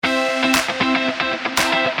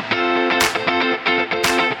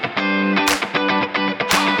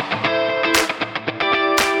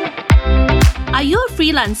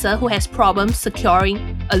freelancer who has problems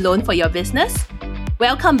securing a loan for your business?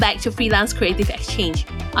 Welcome back to Freelance Creative Exchange.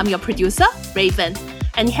 I'm your producer, Raven,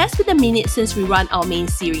 and it has been a minute since we ran our main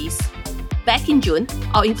series. Back in June,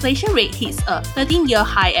 our inflation rate hits a 13-year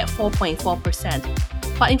high at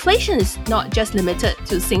 4.4%. But inflation is not just limited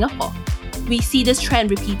to Singapore. We see this trend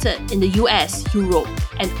repeated in the US, Europe,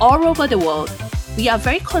 and all over the world. We are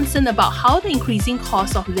very concerned about how the increasing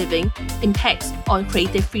cost of living impacts on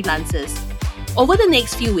creative freelancers. Over the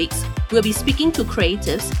next few weeks, we'll be speaking to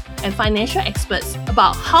creatives and financial experts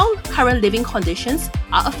about how current living conditions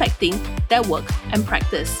are affecting their work and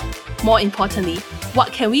practice. More importantly,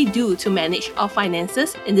 what can we do to manage our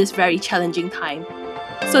finances in this very challenging time?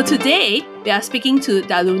 So today, we are speaking to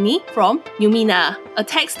Daruni from Numina, a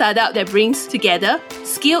tech startup that brings together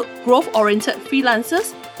skilled, growth-oriented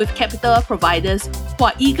freelancers with capital providers who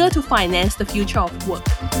are eager to finance the future of work.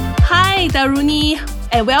 Hi, Daruni,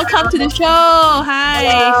 and welcome to the show. Hi.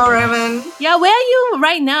 Hello, Raven. Yeah, where are you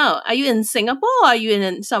right now? Are you in Singapore or are you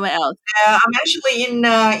in somewhere else? I'm actually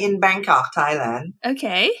in Bangkok, Thailand.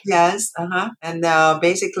 Okay. Yes, and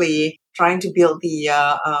basically trying to build the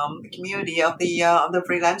community of the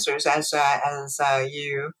freelancers, as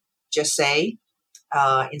you just say,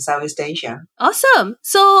 in Southeast Asia. Awesome.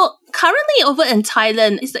 So currently over in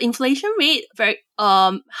Thailand, is the inflation rate very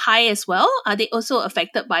high as well? Are they also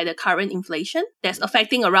affected by the current inflation that's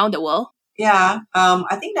affecting around the world? Yeah,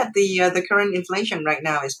 I think that the current inflation right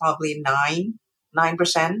now is probably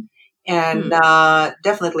 9%, and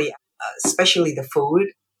definitely, especially the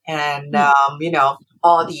food and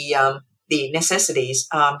all the necessities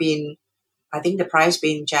being, I think the price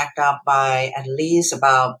being jacked up by at least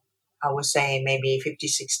about, I would say maybe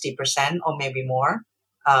 50-60% or maybe more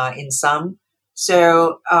in some.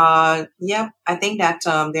 So I think that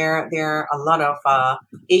there are a lot of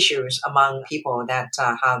issues among people that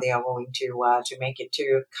how they are going to make it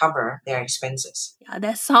to cover their expenses. Yeah,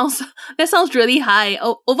 that sounds really high.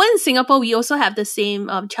 Over in Singapore, we also have the same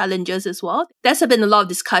challenges as well. There's been a lot of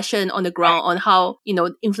discussion on the ground on how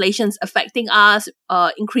inflation's affecting us,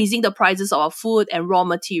 increasing the prices of our food and raw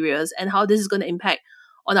materials, and how this is going to impact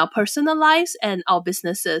on our personal lives and our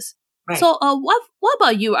businesses. Right. So what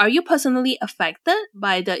about you? Are you personally affected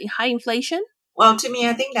by the high inflation? Well, to me,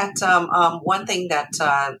 I think that one thing that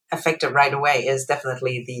affected right away is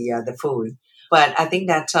definitely the food. But I think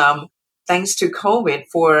that thanks to COVID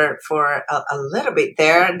for a little bit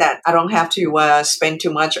there, that I don't have to spend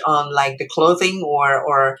too much on like the clothing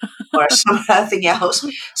or something else.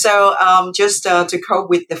 So just to cope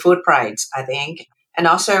with the food price, I think. And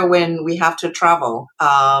also when we have to travel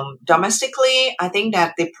domestically, I think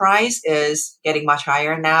that the price is getting much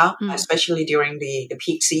higher now, especially during the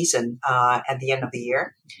peak season at the end of the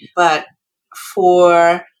year. But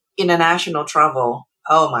for international travel,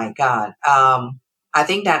 oh my God, I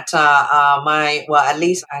think that at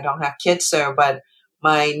least I don't have kids, but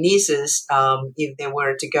my nieces, if they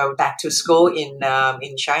were to go back to school in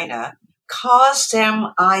China, cost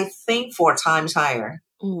them, I think, 4 times higher.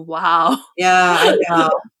 Oh, wow. Yeah, I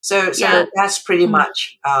know. So that's pretty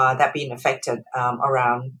much that being affected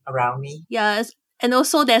around me. Yes. And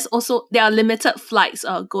also there are limited flights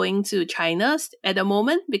going to China at the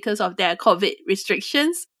moment because of their COVID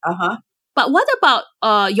restrictions. But what about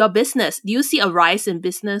your business? Do you see a rise in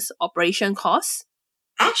business operation costs?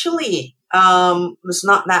 Actually, it's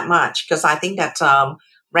not that much because I think that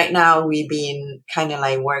right now we've been kind of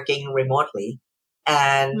like working remotely.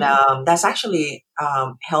 And that's actually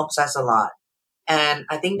helps us a lot. And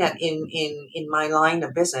I think that in my line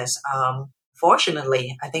of business,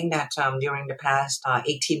 fortunately, I think that during the past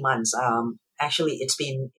 18 months, actually it's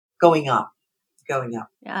been going up.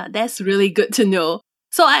 Yeah, that's really good to know.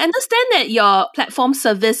 So I understand that your platform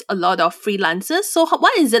service a lot of freelancers. So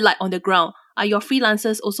what is it like on the ground? Are your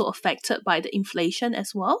freelancers also affected by the inflation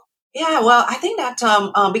as well? Yeah, well, I think that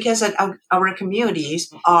because our communities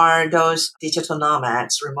are those digital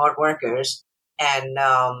nomads, remote workers, and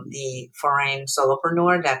the foreign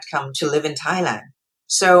solopreneur that come to live in Thailand.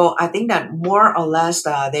 So I think that more or less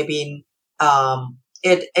they've been.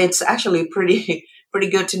 It's actually pretty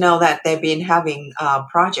good to know that they've been having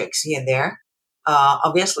projects here and there.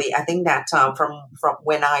 Obviously, I think that from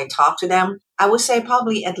when I talk to them, I would say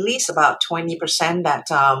probably at least about 20% that.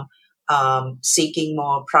 Seeking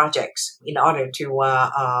more projects in order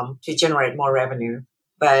to generate more revenue.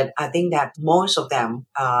 But I think that most of them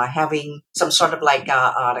having some sort of like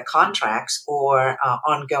the contracts or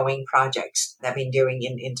ongoing projects that we've been doing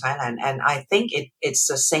in Thailand. And I think it's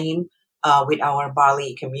the same with our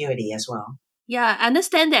Bali community as well. Yeah, I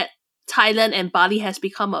understand that Thailand and Bali has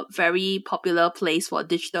become a very popular place for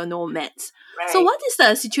digital nomads. So Right. what is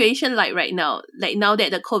the situation like right now? Like now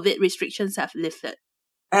that the COVID restrictions have lifted?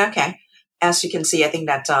 Okay. As you can see, I think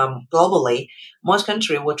that globally, most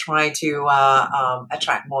countries will try to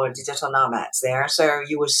attract more digital nomads there. So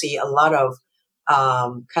you will see a lot of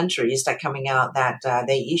countries that coming out that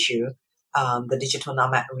they issue the digital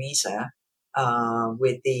nomad visa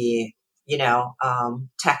with the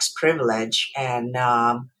tax privilege, and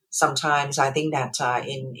sometimes I think that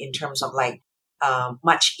in terms of like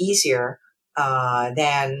much easier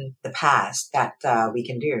than the past that we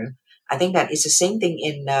can do. I think that it's the same thing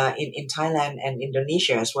in Thailand and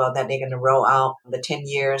Indonesia as well, that they're going to roll out the 10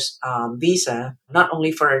 years visa, not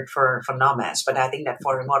only for nomads, but I think that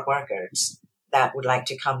for remote workers that would like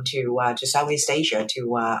to come to Southeast Asia to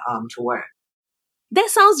work. That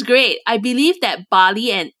sounds great. I believe that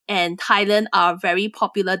Bali and Thailand are very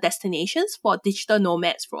popular destinations for digital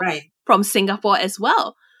nomads Right. from Singapore as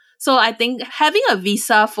well. So I think having a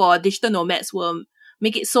visa for digital nomads will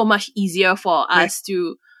make it so much easier for Right. us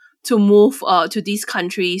to move to these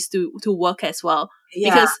countries to work as well.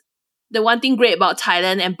 Yeah. Because the one thing great about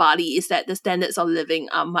Thailand and Bali is that the standards of living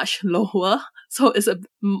are much lower. So it's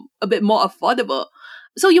a bit more affordable.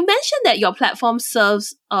 So you mentioned that your platform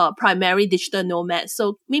serves primary digital nomads.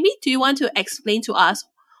 So maybe do you want to explain to us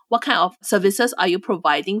what kind of services are you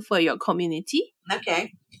providing for your community?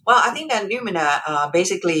 Okay. Well, I think that Numina,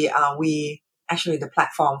 basically, we actually the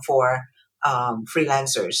platform for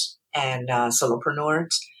freelancers and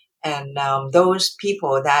solopreneurs, and those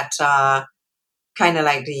people that kind of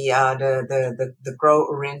like the grow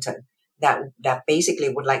oriented, that basically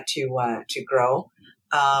would like to grow,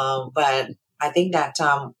 but I think that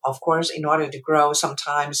of course in order to grow,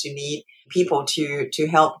 sometimes you need people to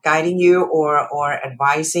help guiding you or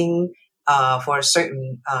advising for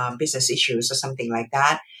certain business issues or something like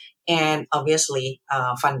that, and obviously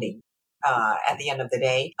funding. At the end of the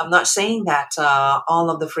day, I'm not saying that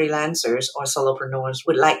all of the freelancers or solopreneurs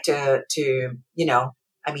would like to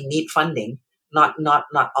need funding. Not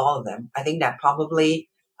all of them. I think that probably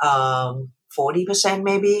 40%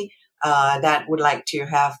 maybe that would like to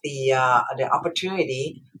have the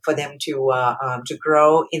opportunity for them to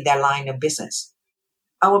grow in their line of business.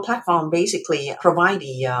 Our platform basically provide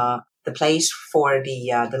the place for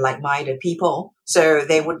the like-minded people, so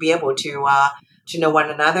they would be able to know one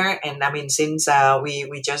another. And I mean, since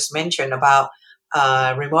we just mentioned about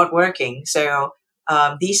remote working, so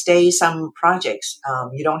these days some projects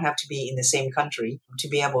you don't have to be in the same country to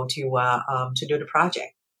be able to do the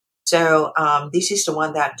project. So this is the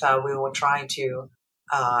one that we will try to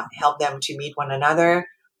help them to meet one another.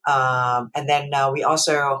 And then we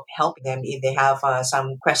also help them if they have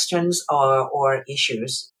some questions or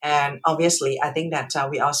issues. And obviously, I think that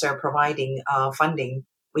we also providing funding,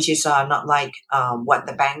 which is not like what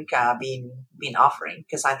the bank been offering.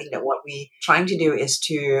 Because I think that what we trying to do is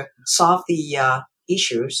to solve the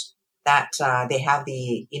issues that they have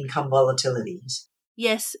the income volatilities.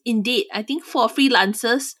 Yes, indeed. I think for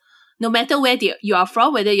freelancers, no matter where you are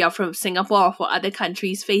from, whether you're from Singapore or for other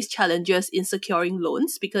countries, face challenges in securing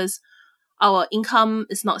loans because our income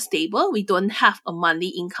is not stable. We don't have a monthly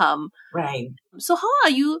income. Right. So how are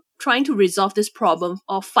you trying to resolve this problem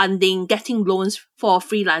of funding, getting loans for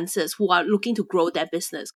freelancers who are looking to grow their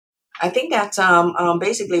business? I think that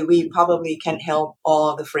basically we probably can help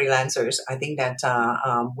all the freelancers. I think that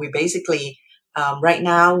we basically right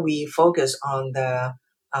now we focus on the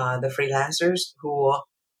freelancers who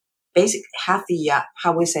basically have the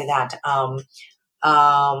how we say that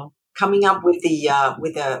coming up with the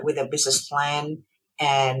with a business plan,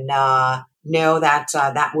 and know that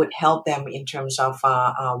that would help them in terms of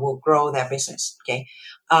will grow their business. Okay,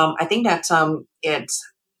 I think that it's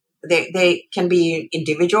they can be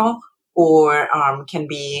individual or can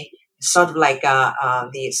be sort of like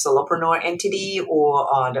the solopreneur entity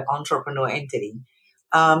or the entrepreneur entity.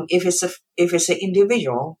 If it's an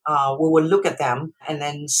individual, we will look at them and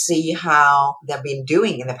then see how they've been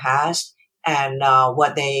doing in the past, and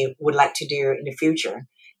what they would like to do in the future,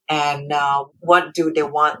 and what do they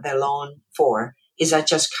want the loan for? Is that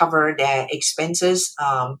just cover their expenses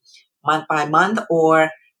month by month,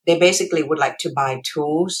 or they basically would like to buy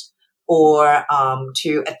tools or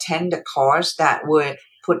to attend a course that would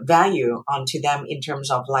put value onto them in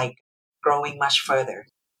terms of like growing much further?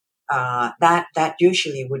 That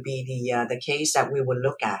usually would be the case that we would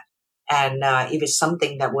look at, and if it's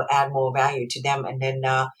something that will add more value to them, and then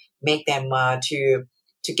make them to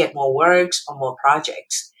get more works or more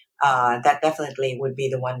projects, that definitely would be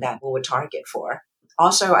the one that we would target for.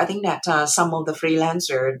 Also, I think that some of the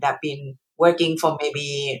freelancers that been working for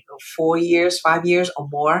maybe 4 years, 5 years or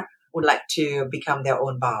more, would like to become their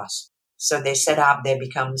own boss. So they set up, they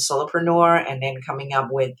become solopreneur, and then coming up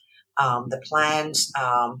with the plans,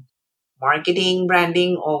 marketing,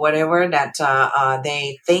 branding, or whatever that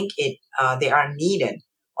they think they are needed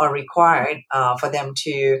or required for them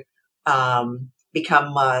to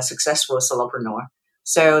become a successful solopreneur.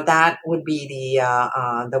 So that would be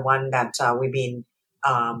the one that we've been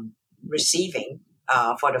receiving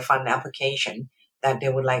for the fund application, that they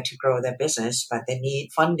would like to grow their business, but they need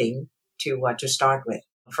funding to start with.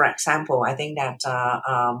 For example, I think that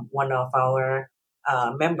one of our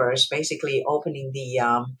members basically opening the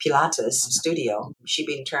Pilates studio. She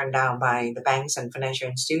been turned down by the banks and financial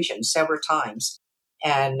institutions several times.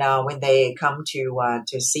 And when they come to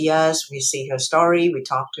see us, we see her story, we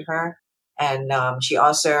talk to her, and she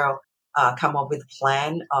also come up with a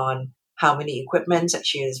plan on how many equipments that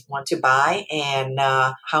she want to buy and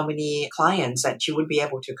how many clients that she would be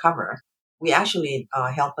able to cover. We actually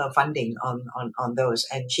help her funding on those,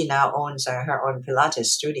 and she now owns her own Pilates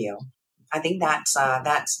studio. I think that's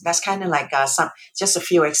kind of like just a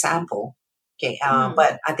few example. Okay,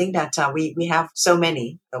 but I think that we have so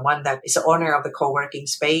many. The one that is the owner of the co-working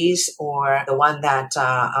space, or the one that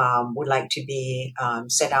would like to be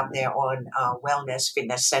set up their own wellness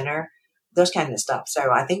fitness center, those kind of stuff.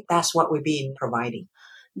 So I think that's what we've been providing.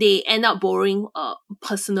 They end up borrowing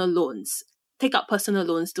personal loans, take out personal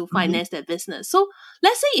loans to finance their business. So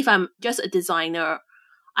let's say if I'm just a designer,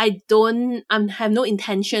 I have no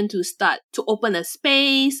intention to open a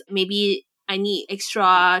space. Maybe I need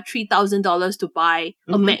extra $3,000 to buy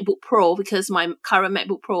a MacBook Pro because my current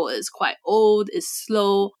MacBook Pro is quite old, is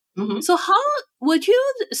slow. So how would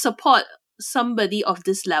you support somebody of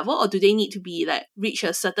this level, or do they need to be reach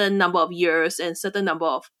a certain number of years and certain number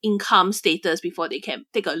of income status before they can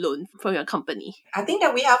take a loan from your company? I think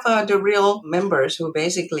that we have the real members who are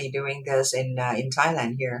basically doing this in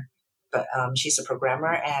Thailand here. But she's a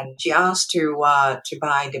programmer, and she asked to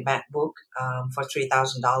buy the MacBook for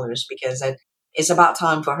 $3,000 because it's about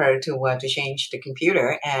time for her to change the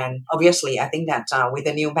computer. And obviously, I think that with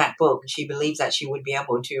the new MacBook, she believes that she would be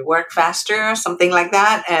able to work faster, something like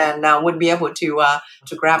that, and would be able to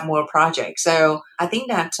grab more projects. So I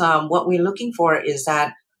think that what we're looking for is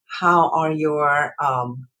that how are your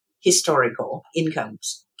historical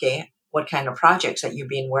incomes? Okay. What kind of projects that you've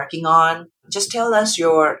been working on? Just tell us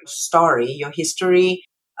your story, your history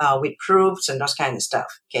with proofs and those kind of stuff,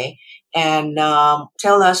 okay? And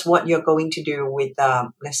tell us what you're going to do with,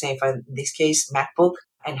 let's say, for this case, MacBook,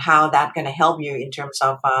 and how that's going to help you in terms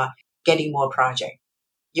of getting more projects.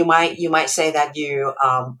 You might say that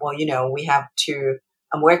we have to.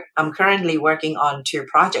 I'm currently working on 2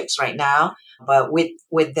 projects right now, but with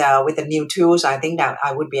the new tools, I think that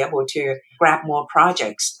I would be able to grab more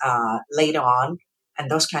projects later on,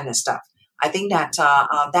 and those kind of stuff. I think that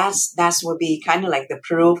that's would be kind of like the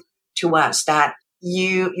proof to us that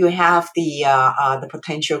you have the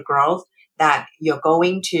potential growth, that you're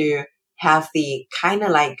going to have the kind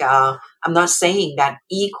of like I'm not saying that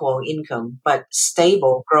equal income, but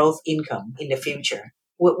stable growth income in the future.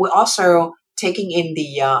 We're also taking in the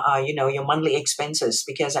your monthly expenses,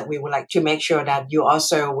 because we would like to make sure that you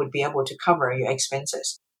also would be able to cover your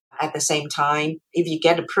expenses. At the same time, if you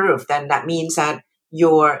get approved, then that means that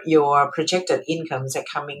your projected incomes that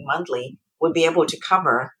coming monthly would be able to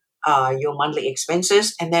cover your monthly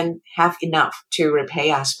expenses, and then have enough to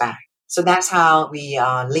repay us back. So that's how we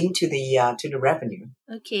link to the revenue.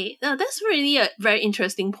 Okay, now that's really a very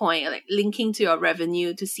interesting point, like linking to your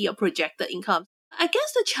revenue to see your projected income. I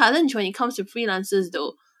guess the challenge when it comes to freelancers,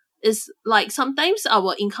 though, is like sometimes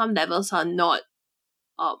our income levels are not,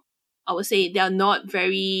 I would say they are not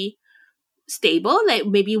very stable. Like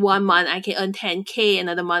maybe 1 month I can earn 10K,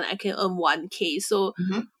 another month I can earn 1K. So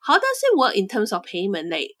how does it work in terms of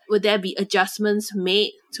payment? Like, would there be adjustments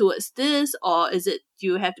made towards this, or is it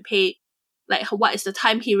you have to pay? Like, what is the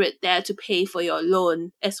time period there to pay for your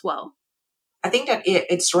loan as well? I think that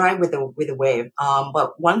it's right with the wave.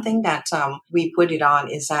 But one thing that we put it on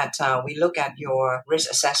is that we look at your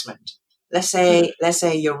risk assessment. Let's say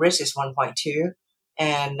your risk is 1.2,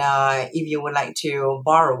 and if you would like to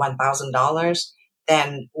borrow $1,000,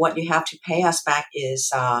 then what you have to pay us back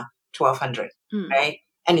is $1,200, right?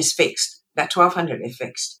 And it's fixed. That $1,200 is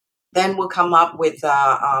fixed. Then we'll come up with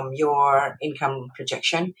your income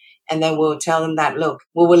projection. And then we'll tell them that, look,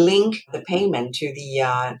 we will link the payment to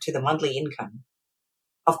the monthly income.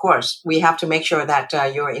 Of course, we have to make sure that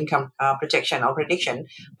your income projection or prediction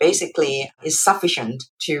basically is sufficient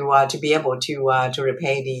to be able to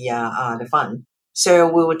repay the fund. So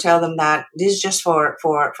we will tell them that this is just for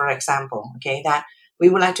example, okay, that we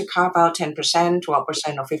would like to carve out 10%, 12%, or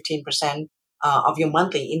 15% of your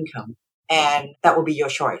monthly income, and that will be your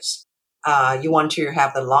choice. You want to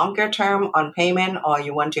have the longer term on payment, or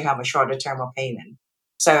you want to have a shorter term of payment.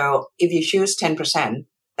 So if you choose 10%,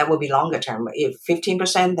 that will be longer term. If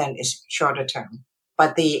 15%, then it's shorter term.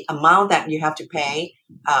 But the amount that you have to pay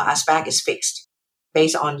as back is fixed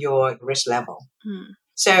based on your risk level.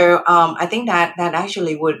 So I think that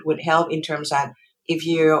actually would help in terms that if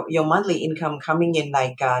your monthly income coming in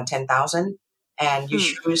like 10,000 and you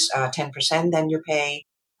choose 10%, then you pay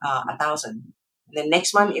 1,000. The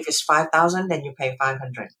next month, if it's 5,000, then you pay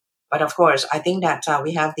 500. But of course, I think that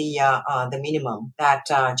we have the minimum that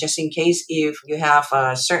just in case if you have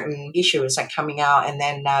certain issues that coming out and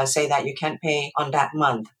then say that you can't pay on that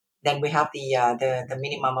month, then we have the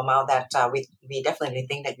minimum amount that we definitely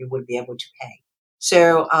think that you would be able to pay.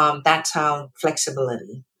 So that's how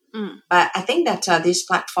flexibility. But I think that this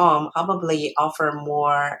platform probably offer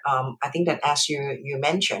more. I think that as you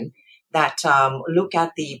mentioned, that look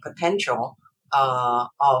at the potential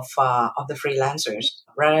of the freelancers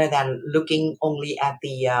rather than looking only at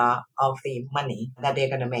the of the money that they're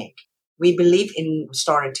going to make. We believe in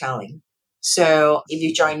storytelling. So if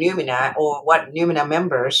you join Numina, or what Numina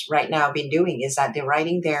members right now have been doing is that they're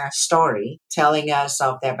writing their story, telling us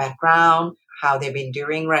of their background, how they've been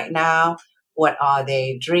doing right now, what are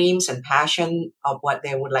their dreams and passion of what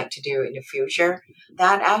they would like to do in the future.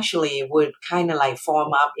 That actually would kind of like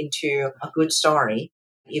form up into a good story.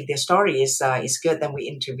 If the story is good, then we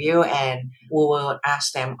interview and we will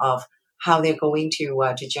ask them of how they're going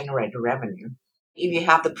to generate the revenue. If you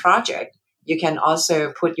have the project, you can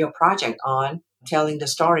also put your project on, telling the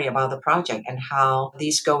story about the project and how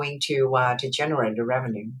this is going to generate the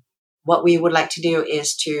revenue. What we would like to do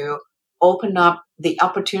is to open up the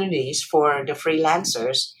opportunities for the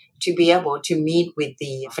freelancers to be able to meet with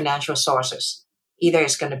the financial sources. Either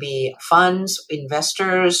it's going to be funds,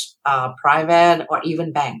 investors, private, or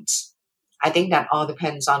even banks. I think that all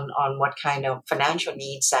depends on what kind of financial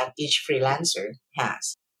needs that each freelancer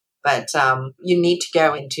has. But you need to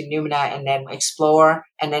go into Numina and then explore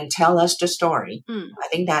and then tell us the story. I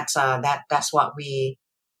think that's what we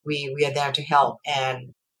are there to help.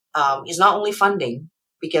 And it's not only funding,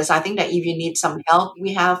 because I think that if you need some help,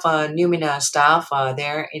 we have Numina staff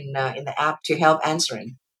there in the app to help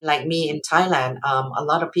answering. Like me in Thailand, a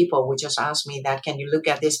lot of people would just ask me that, can you look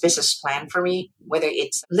at this business plan for me, whether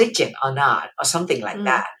it's legit or not, or something like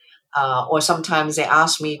that. Or sometimes they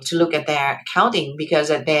ask me to look at their accounting because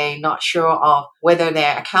they're not sure of whether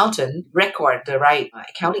their accountant record the right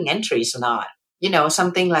accounting entries or not.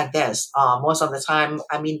 Something like this. Most of the time,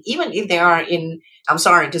 I mean, even if they are I'm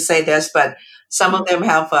sorry to say this, but some of them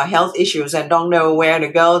have health issues and don't know where to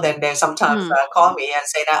go, then they sometimes call me and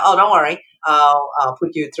say that, oh, don't worry, I'll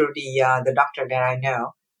put you through the doctor that I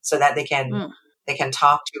know, so that they can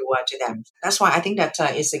talk to them. That's why I think that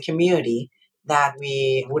it's a community that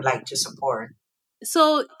we would like to support.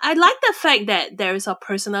 So I like the fact that there is a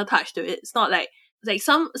personal touch to it. It's not like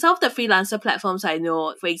some of the freelancer platforms I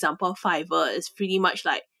know, for example, Fiverr, is pretty much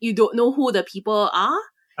like you don't know who the people are.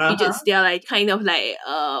 They're like kind of like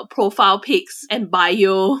profile pics and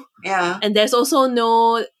bio. Yeah. And there's also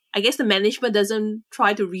no, I guess the management doesn't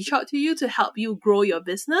try to reach out to you to help you grow your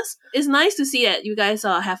business. It's nice to see that you guys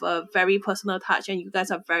have a very personal touch and you guys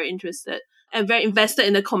are very interested and very invested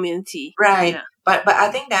in the community. Right. Yeah. But I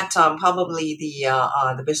think that probably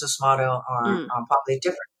the business model are probably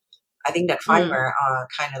different. I think that Fiverr are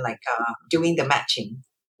kind of like doing the matching.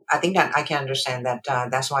 I think that I can understand that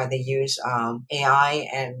that's why they use AI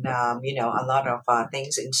and a lot of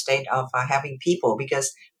things instead of having people,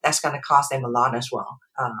 because that's going to cost them a lot as well.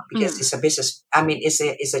 Because it's a business. I mean,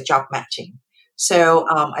 it's a job matching. So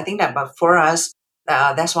I think that, but for us,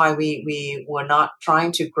 that's why we were not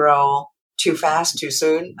trying to grow too fast, too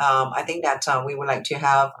soon. I think that we would like to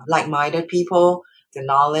have like-minded people, the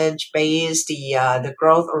knowledge base, the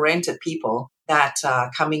growth-oriented people that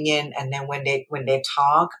coming in, and then when they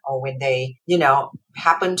talk or when they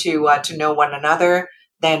happen to know one another,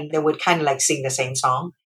 then they would kind of like sing the same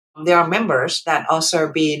song. There are members that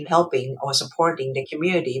also been helping or supporting the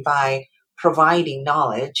community by providing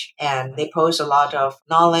knowledge, and they post a lot of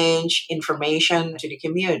knowledge, information to the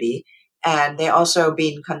community. And they also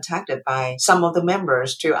been contacted by some of the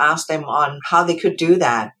members to ask them on how they could do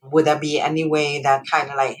that. Would there be any way that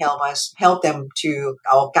kind of like help them to,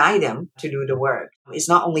 or guide them to do the work? It's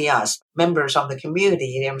not only us, members of the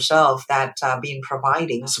community themselves that been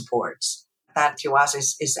providing supports. That to us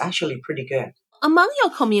is actually pretty good. Among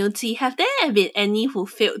your community, have there been any who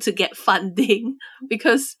failed to get funding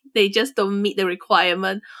because they just don't meet the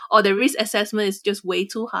requirement, or the risk assessment is just way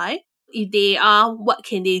too high? If they are, what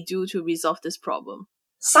can they do to resolve this problem?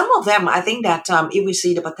 Some of them, I think that if we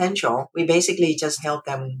see the potential, we basically just help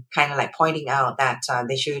them kind of like pointing out that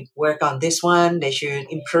they should work on this one, they should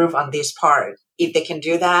improve on this part. If they can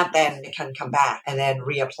do that, then they can come back and then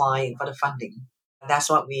reapply for the funding.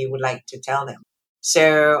 That's what we would like to tell them.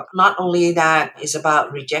 So not only that is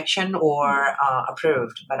about rejection or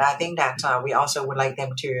approved, but I think that we also would like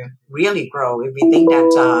them to really grow if we think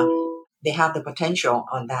that they have the potential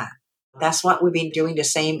on that. That's what we've been doing the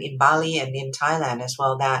same in Bali and in Thailand as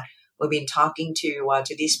well, that we've been talking to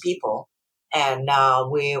these people and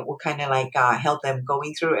we will kind of like help them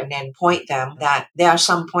going through and then point them that there are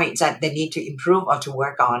some points that they need to improve or to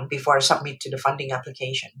work on before submit to the funding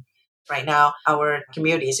application. Right now, our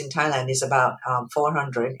communities in Thailand is about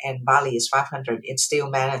 400 and Bali is 500. It's still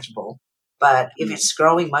manageable. But if it's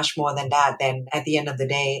growing much more than that, then at the end of the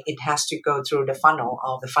day, it has to go through the funnel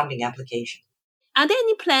of the funding application. Are there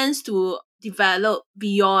any plans to develop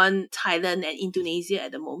beyond Thailand and Indonesia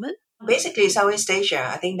at the moment? Basically, Southeast Asia.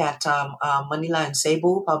 I think that Manila and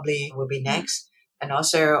Cebu probably will be next. And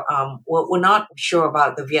also, we're not sure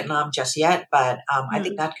about the Vietnam just yet, but I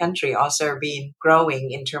think that country also been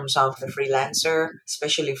growing in terms of the freelancer,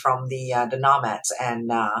 especially from the nomads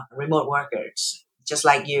and remote workers. Just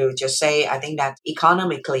like you just say, I think that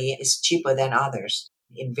economically is cheaper than others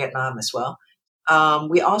in Vietnam as well.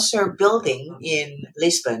 We also building in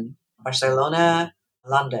Lisbon, Barcelona,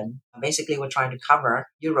 London. Basically, we're trying to cover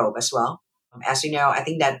Europe as well. As you know, I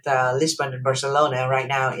think that Lisbon and Barcelona right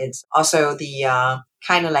now is also the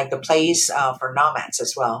kind of like the place for nomads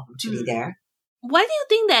as well to be there. Why do you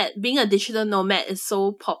think that being a digital nomad is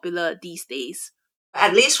so popular these days?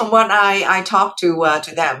 At least from what I talk to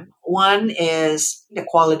them, one is the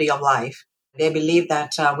quality of life. They believe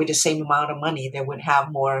that with the same amount of money, they would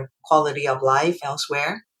have more quality of life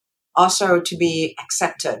elsewhere. Also, to be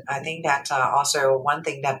accepted. I think that also one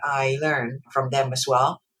thing that I learned from them as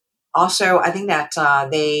well. Also, I think that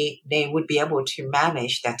they would be able to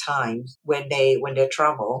manage their time when they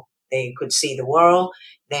travel. They could see the world.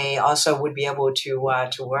 They also would be able to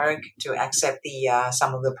work to accept the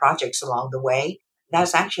some of the projects along the way.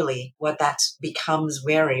 That's actually what that becomes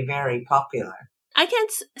very, very popular. I can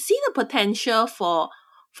see the potential for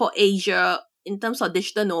Asia in terms of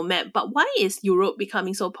digital nomad, but why is Europe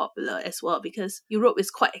becoming so popular as well? Because Europe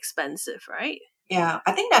is quite expensive, right? Yeah,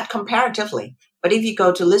 I think that comparatively. But if you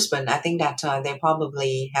go to Lisbon, I think that they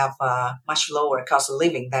probably have a much lower cost of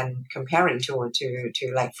living than comparing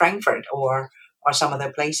to like Frankfurt or some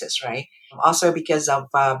other places, right? Also because of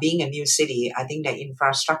being a new city, I think the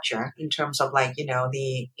infrastructure in terms of like,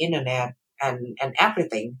 the internet and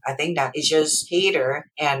everything, I think that it just cater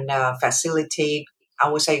and facilitate, I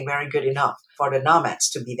would say, very good enough for the nomads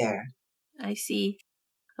to be there. I see.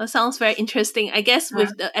 That sounds very interesting. I guess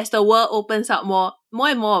with as the world opens up more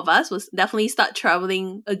and more of us will definitely start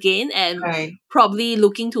traveling again and probably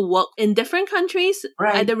looking to work in different countries,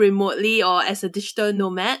 either remotely or as a digital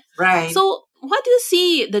nomad. Right. So what do you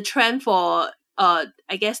see the trend for, I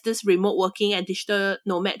guess, this remote working and digital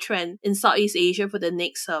nomad trend in Southeast Asia for the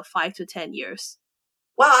next 5 to 10 years?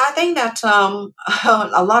 Well, I think that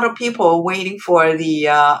a lot of people are waiting for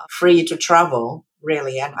the free to travel,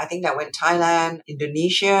 really. And I think that when Thailand,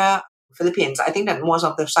 Indonesia, Philippines, I think that most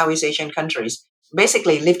of the Southeast Asian countries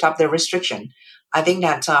basically lift up the restriction. I think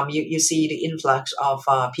that you see the influx of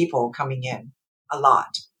people coming in a lot.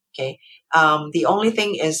 Okay. The only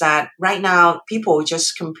thing is that right now people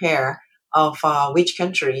just compare of which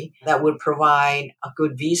country that would provide a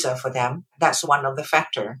good visa for them. That's one of the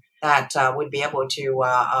factor that would be able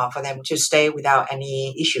to for them to stay without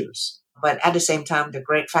any issues. But at the same time, the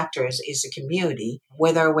great factors is the community.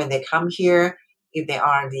 Whether when they come here, if they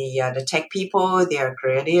are the tech people, they are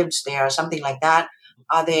creatives, they are something like that,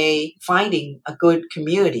 are they finding a good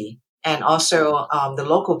community? And also the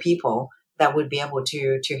local people that would be able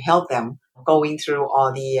to help them going through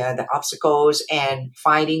all the obstacles and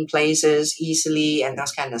finding places easily and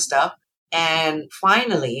those kind of stuff. And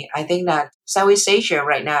finally, I think that Southeast Asia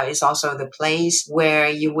right now is also the place where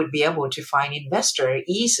you would be able to find investor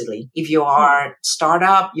easily. If you are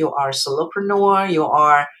startup, you are solopreneur, you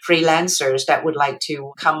are freelancers that would like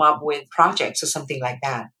to come up with projects or something like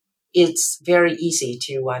that. It's very easy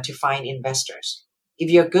to find investors. If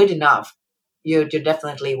you're good enough, you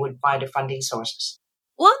definitely would find the funding sources.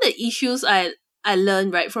 One of the issues I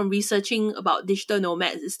learned right from researching about digital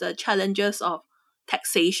nomads is the challenges of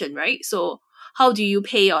taxation, right? So how do you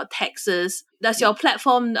pay your taxes? Does your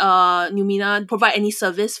platform, Numina, provide any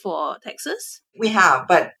service for taxes? We have,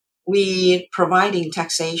 but we providing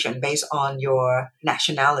taxation based on your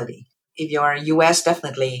nationality. If you're US,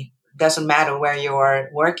 definitely doesn't matter where you're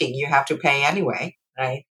working, you have to pay anyway.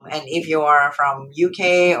 right? And if you are from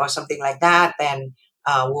UK or something like that, then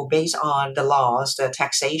we'll base on the laws, the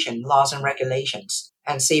taxation laws and regulations,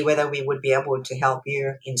 and see whether we would be able to help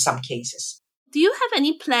you in some cases. Do you have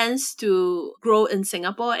any plans to grow in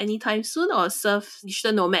Singapore anytime soon or serve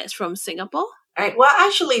digital nomads from Singapore? Right. Well,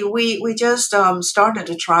 actually, we just started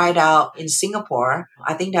to try it out in Singapore.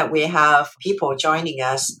 I think that we have people joining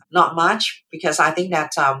us, not much, because I think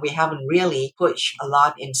that we haven't really pushed a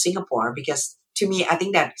lot in Singapore. Because to me, I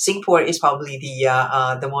think that Singapore is probably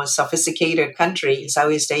the most sophisticated country in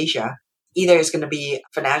Southeast Asia. Either it's going to be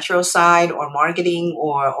financial side or marketing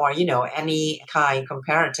or any kind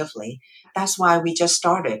comparatively. That's why we just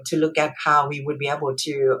started to look at how we would be able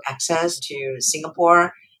to access to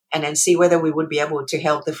Singapore and then see whether we would be able to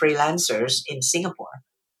help the freelancers in Singapore.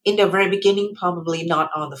 In the very beginning, probably not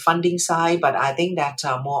on the funding side, but I think that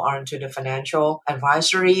more onto the financial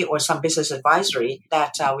advisory or some business advisory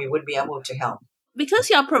that we would be able to help. Because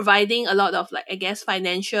you're providing a lot of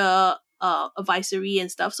financial advisory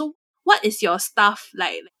and stuff. So what is your staff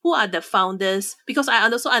like? Who are the founders? Because I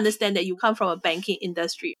also understand that you come from a banking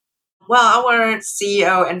industry. Well, our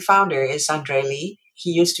CEO and founder is Andre Lee. He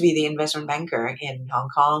used to be the investment banker in Hong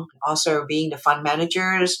Kong, also being the fund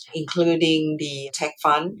managers, including the tech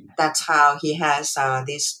fund. That's how he has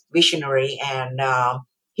this visionary, and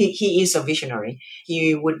he is a visionary.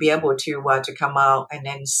 He would be able to come out and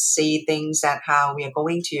then see things that how we are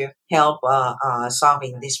going to help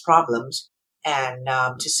solving these problems, and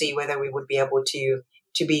to see whether we would be able to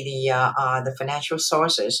be the financial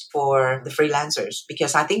sources for the freelancers,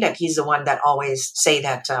 because I think that he's the one that always say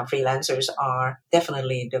that freelancers are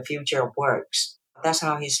definitely the future of works. That's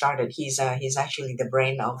how he started. He's actually the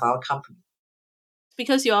brain of our company.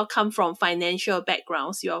 Because you all come from financial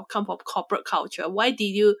backgrounds, you all come from corporate culture. Why did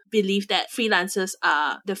you believe that freelancers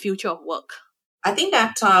are the future of work? I think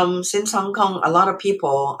that since Hong Kong, a lot of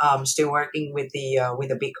people still working with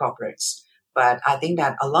the big corporates. But I think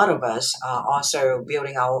that a lot of us are also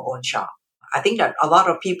building our own shop. I think that a lot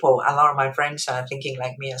of my friends are thinking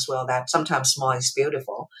like me as well, that sometimes small is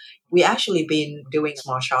beautiful. We actually been doing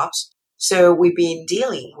small shops. So we've been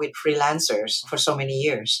dealing with freelancers for so many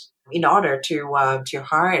years in order to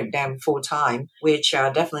hire them full time, which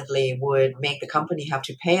definitely would make the company have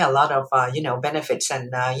to pay a lot of benefits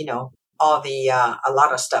and all the a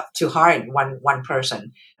lot of stuff to hire one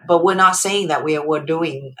person. But we're not saying that we're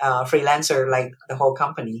doing freelancer like the whole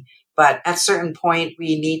company. But at a certain point,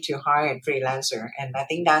 we need to hire a freelancer, and I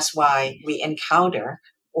think that's why we encounter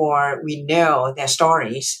or we know their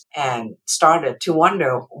stories and started to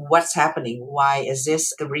wonder what's happening. Why is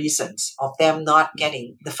this the reasons of them not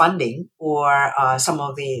getting the funding, or some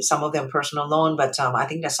of them personal loan? But I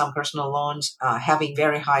think that some personal loans having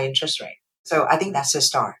very high interest rate. So I think that's the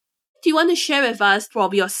start. Do you want to share with us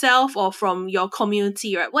from yourself or from your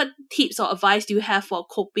community, right? What tips or advice do you have for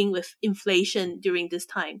coping with inflation during this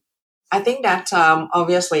time? I think that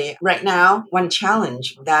obviously right now, one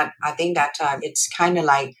challenge that I think that it's kind of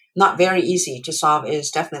like not very easy to solve is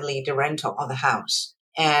definitely the rental of the house.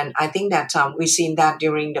 And I think that we've seen that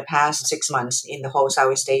during the past 6 months in the whole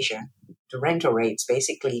Southeast Asia, the rental rates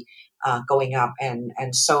basically going up,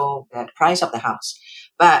 and so the price of the house.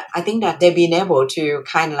 But I think that they've been able to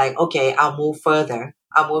kind of like, okay, I'll move further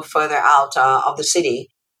out of the city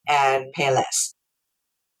and pay less.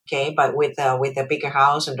 Okay, but with the bigger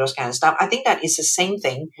house and those kind of stuff, I think that it's the same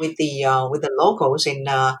thing with the locals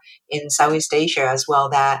in Southeast Asia as well.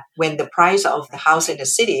 That when the price of the house in the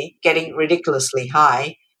city getting ridiculously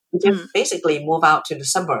high, we just basically move out to the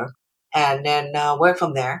suburb and then work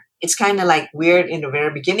from there. It's kind of like weird in the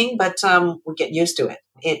very beginning, but we get used to it.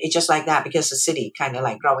 It's just like that because the city kind of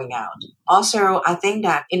like growing out. Also, I think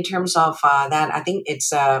that in terms of that, I think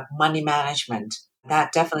it's money management.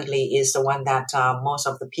 That definitely is the one that most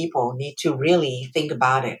of the people need to really think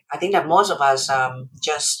about it. I think that most of us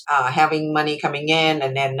just having money coming in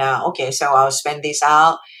and then, okay, so I'll spend this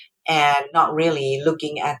out and not really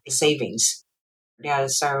looking at the savings. There are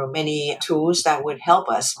so many tools that would help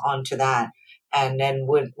us onto that, and then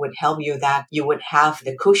would help you that you would have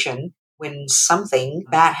the cushion when something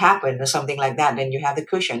bad happened or something like that, then you have the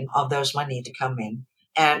cushion of those money to come in.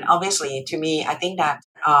 And obviously, to me, I think that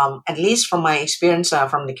at least from my experience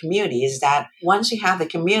from the community is that once you have the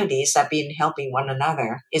communities that been helping one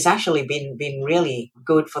another, it's actually been really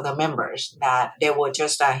good for the members, that they will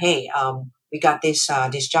just, hey, we got this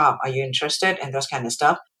job. Are you interested? And those kind of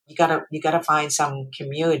stuff. You gotta find some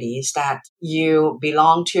communities that you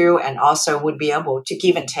belong to and also would be able to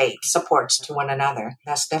give and take supports to one another.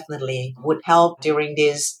 That's definitely would help during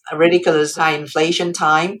this ridiculous high inflation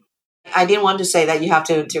time. I didn't want to say that you have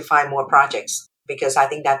to find more projects, because I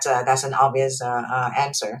think that's an obvious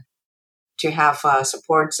answer. To have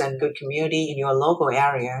supports and good community in your local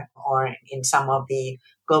area or in some of the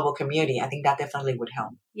global community, I think that definitely would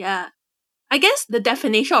help. Yeah. I guess the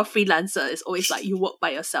definition of freelancer is always like you work by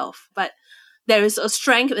yourself, but there is a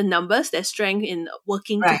strength in numbers, there's strength in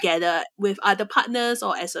working together with other partners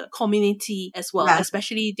or as a community as well,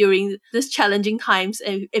 especially during these challenging times.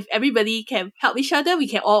 And if everybody can help each other, we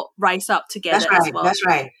can all rise up together as well. That's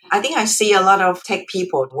right. I think I see a lot of tech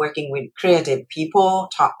people working with creative people,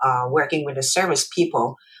 working with the service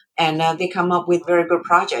people, and they come up with very good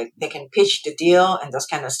projects. They can pitch the deal and those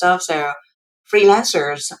kind of stuff. So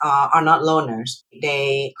freelancers are not loners.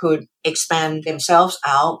 They could expand themselves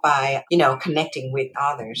out by, connecting with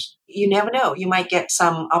others. You never know. You might get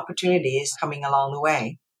some opportunities coming along the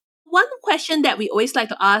way. One question that we always like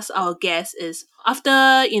to ask our guests is,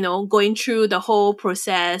 after, going through the whole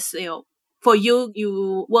process, for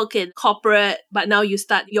you work in corporate, but now you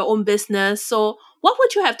start your own business. So what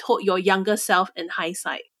would you have told your younger self in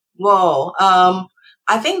hindsight? Whoa.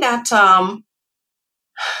 I think that...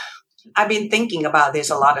 I've been thinking about this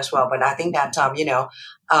a lot as well, but I think that,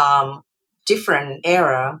 different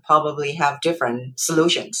era probably have different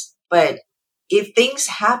solutions. But if things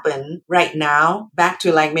happen right now, back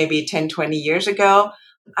to like maybe 10, 20 years ago,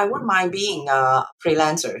 I wouldn't mind being a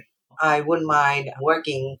freelancer. I wouldn't mind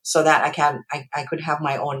working so that I could have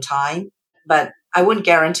my own time, but I wouldn't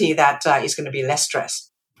guarantee that it's going to be less stress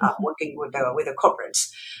working with the corporates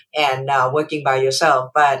and working by yourself.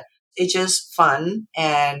 But it's just fun.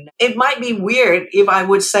 And it might be weird if I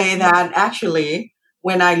would say that actually,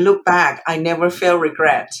 when I look back, I never feel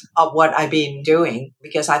regret of what I've been doing,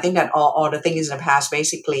 because I think that all the things in the past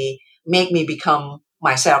basically make me become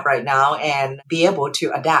myself right now and be able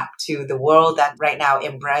to adapt to the world that right now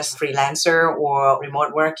embrace freelancer or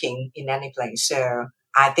remote working in any place. So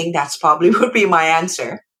I think that's probably would be my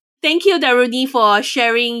answer. Thank you, Daruni, for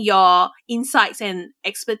sharing your insights and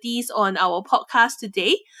expertise on our podcast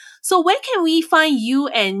today. So where can we find you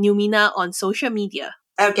and Numina on social media?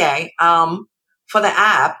 Okay. For the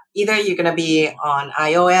app, either you're going to be on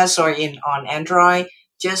iOS or on Android,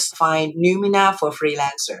 just find Numina for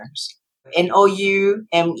freelancers. Noumena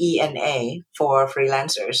for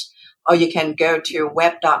freelancers. Or you can go to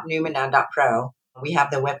web.numina.pro. We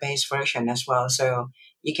have the web-based version as well. So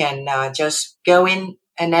you can just go in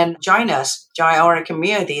and then join our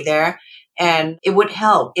community there. And it would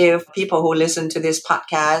help if people who listen to this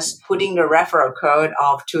podcast putting the referral code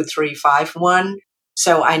of 2351.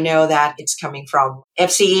 So I know that it's coming from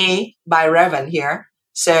FCE by Revan here.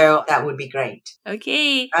 So that would be great.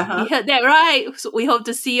 Okay. You heard that right. So we hope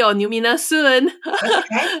to see you on Numina soon.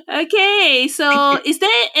 Okay. So is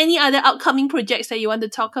there any other upcoming projects that you want to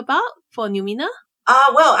talk about for Numina?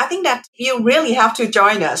 Well, I think that you really have to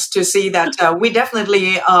join us to see that we're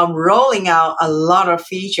definitely rolling out a lot of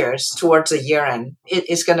features towards the year end.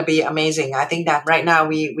 It's going to be amazing. I think that right now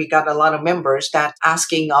we got a lot of members that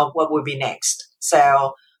asking what would be next.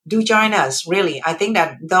 So do join us, really. I think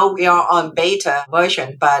that though we are on beta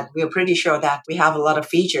version, but we're pretty sure that we have a lot of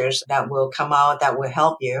features that will come out that will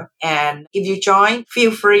help you. And if you join,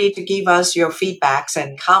 feel free to give us your feedbacks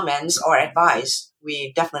and comments or advice.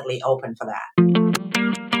 We're definitely open for that.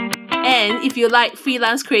 And if you like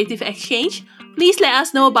Freelance Creative Exchange, please let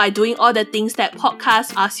us know by doing all the things that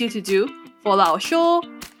podcasts ask you to do. Follow our show,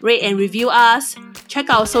 rate and review us, check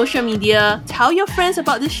our social media, tell your friends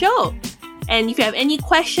about the show. And if you have any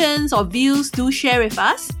questions or views, do share with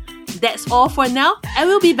us. That's all for now. I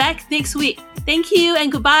will be back next week. Thank you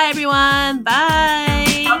and goodbye, everyone.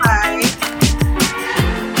 Bye. Bye-bye.